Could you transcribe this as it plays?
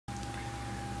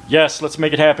Yes, let's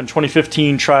make it happen.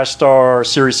 2015 Tristar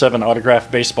Series 7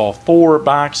 Autograph Baseball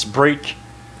 4-box break,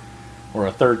 or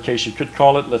a third case you could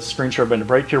call it. Let's screenshot by the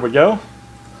break. Here we go.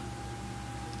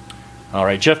 All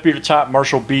right, Jeff B at the top,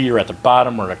 Marshall B, you're at the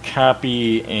bottom. We're going to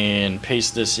copy and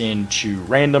paste this into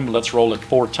random. Let's roll it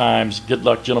 4 times. Good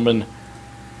luck, gentlemen.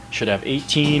 Should have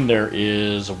 18. There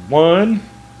is 1.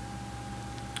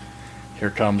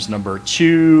 Here comes number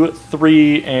 2,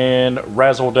 3, and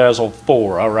Razzle Dazzle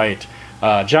 4. All right.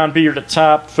 John B, you're at the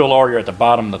top. Phil R, you're at the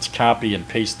bottom. Let's copy and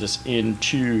paste this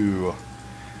into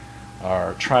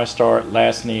our Tristar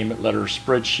last name letter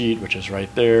spreadsheet, which is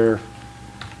right there.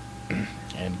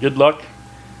 And good luck.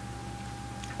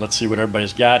 Let's see what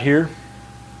everybody's got here.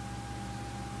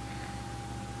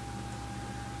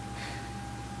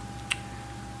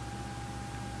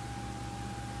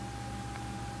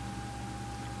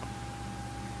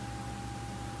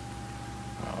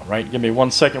 Right, give me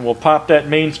 1 second. We'll pop that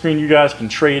main screen. You guys can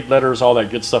trade letters, all that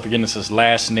good stuff. Again, this is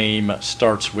last name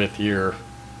starts with here.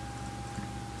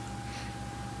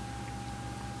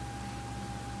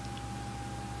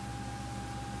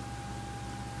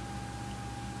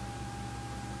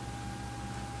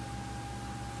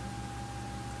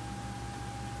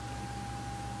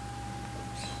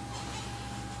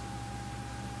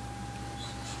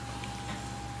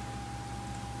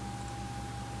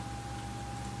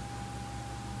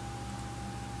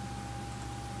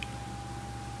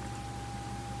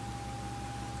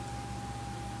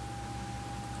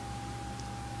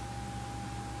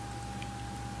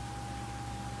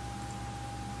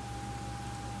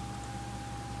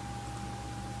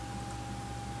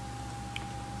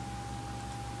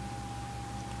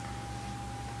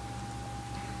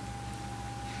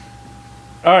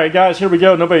 All right, guys, here we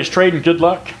go. Nobody's trading. Good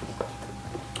luck.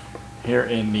 Here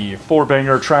in the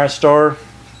 4-banger Tristar.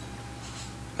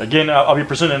 Again, I'll be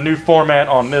presenting a new format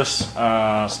on this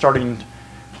starting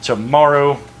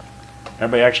tomorrow.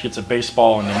 Everybody actually gets a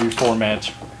baseball in the new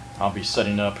format I'll be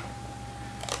setting up.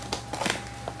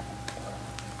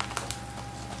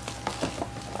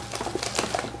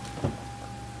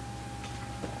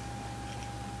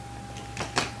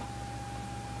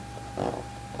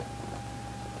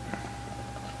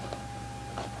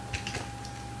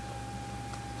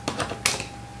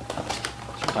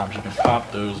 Sometimes you can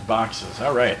pop those boxes.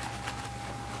 All right.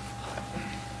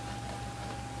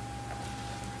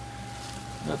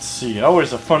 Let's see.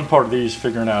 Always a fun part of these,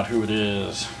 figuring out who it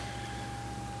is.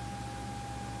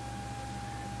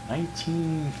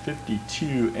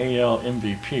 1952 AL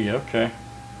MVP. Okay.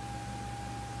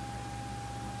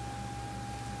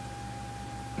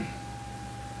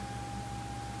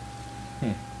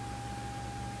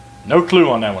 No clue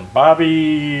on that one.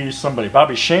 Bobby somebody.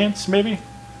 Bobby Shantz, maybe?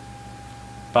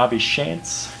 Bobby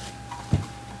Shantz.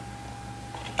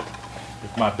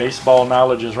 If my baseball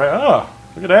knowledge is right. Oh,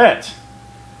 look at that.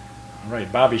 All right,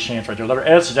 Bobby Shantz right there. Letter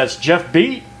S, that's Jeff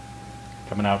B.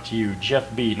 Coming out to you.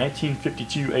 Jeff B.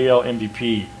 1952 AL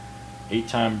MVP.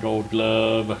 8-time Gold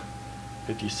Glove.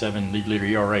 57 League Leader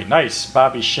ERA. Nice.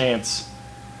 Bobby Shantz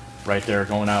right there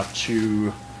going out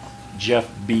to Jeff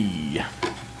B.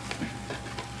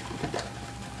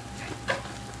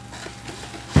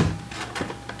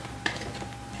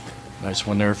 Nice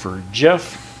one there for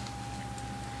Jeff.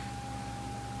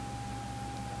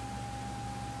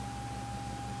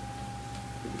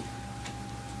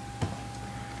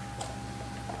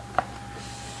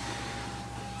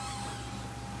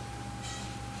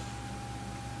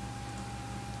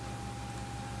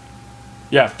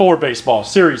 Yeah, 4 baseball,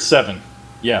 Series 7.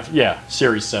 Yeah,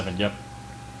 Series 7, yep.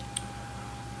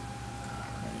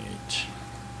 Right.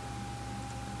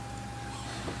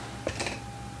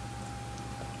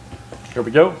 Here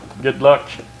we go. Good luck.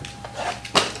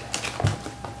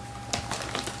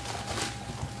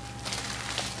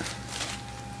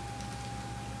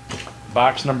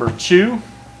 Box number 2.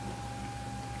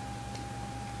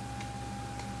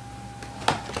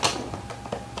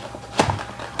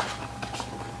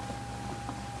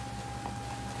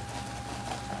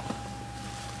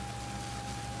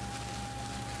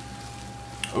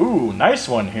 Ooh, nice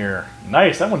one here.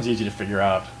 Nice. That one's easy to figure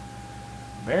out.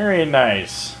 Very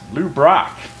nice. Lou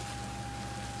Brock.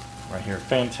 Right here.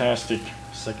 Fantastic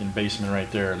second baseman right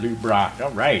there. Lou Brock.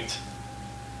 All right.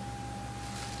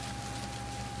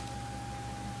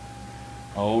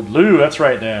 Old Lou. That's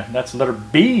right there. That's letter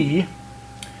B.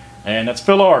 And that's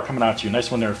Phil R. coming out to you.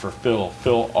 Nice one there for Phil.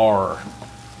 Phil R.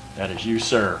 That is you,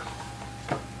 sir.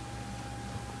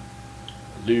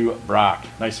 Lou Brock.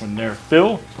 Nice one there,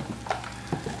 Phil.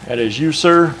 That is you,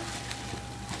 sir.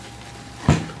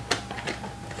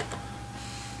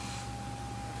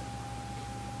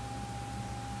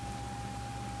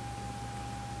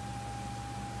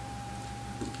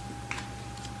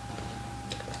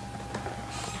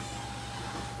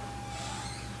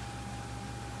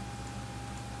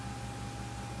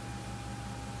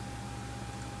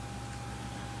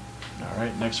 All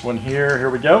right, next one here. Here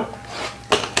we go.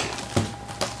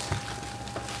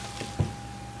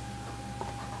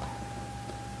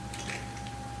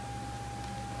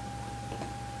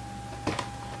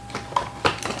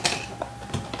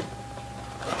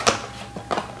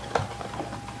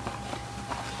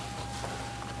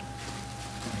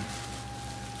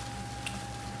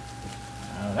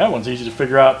 That one's easy to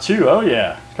figure out too. Oh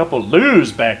yeah, a couple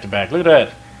Lou's back to back. Look at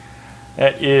that.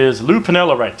 That is Lou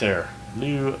Piniella right there.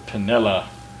 Lou Piniella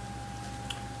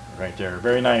right there.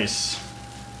 Very nice.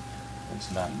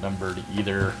 It's not numbered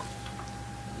either.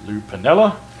 Lou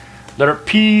Piniella. Letter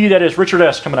P, that is Richard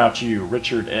S. coming out to you.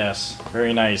 Richard S.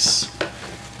 Very nice.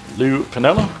 Lou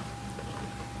Piniella.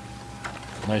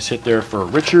 Nice hit there for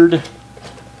Richard.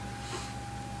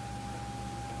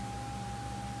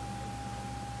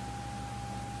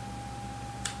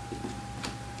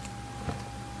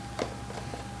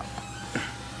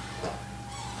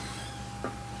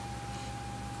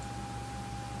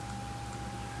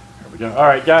 All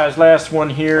right, guys, last one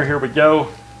here. Here we go.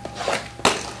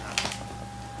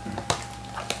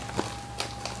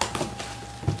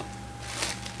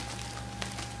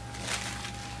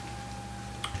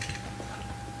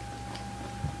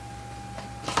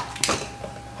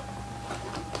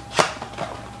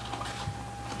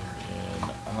 And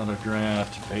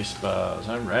autographed baseballs.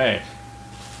 All right.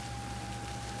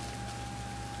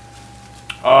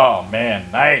 Oh,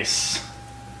 man, nice.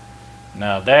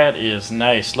 Now that is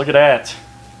nice. Look at that.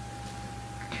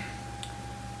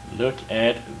 Look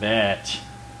at that.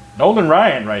 Nolan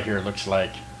Ryan right here looks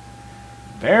like.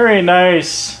 Very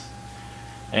nice.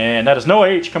 And that is Noah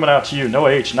H. coming out to you.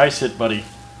 Noah H. Nice hit, buddy.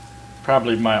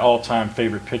 Probably my all-time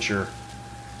favorite pitcher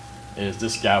is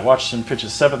this guy. Watched him pitch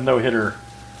his 7th no-hitter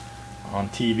on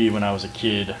TV when I was a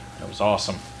kid. That was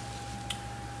awesome.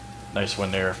 Nice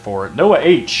one there for Noah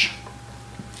H.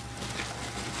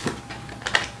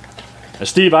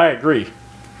 Steve, I agree.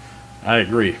 I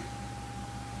agree.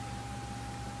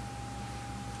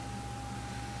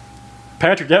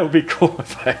 Patrick, that would be cool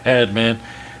if I had, man.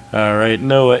 All right,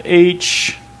 Noah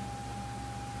H.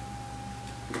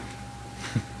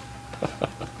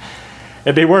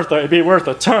 It'd be worth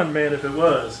a ton, man, if it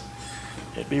was.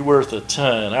 It'd be worth a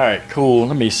ton. All right, cool.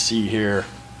 Let me see here.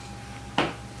 All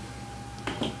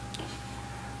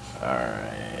right.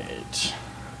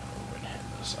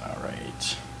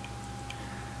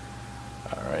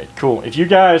 Alright, cool. If you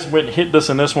guys went hitless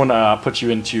in this one, I'll put you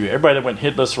into, everybody that went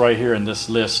hitless right here in this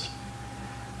list,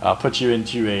 I'll put you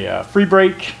into a free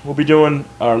break. We'll be doing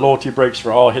our loyalty breaks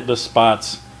for all hitless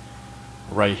spots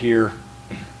right here.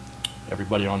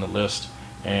 Everybody on the list.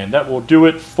 And that will do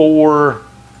it for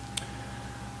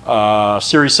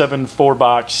Series 7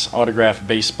 4-box autographed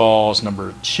baseballs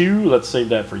number 2. Let's save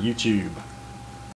that for YouTube.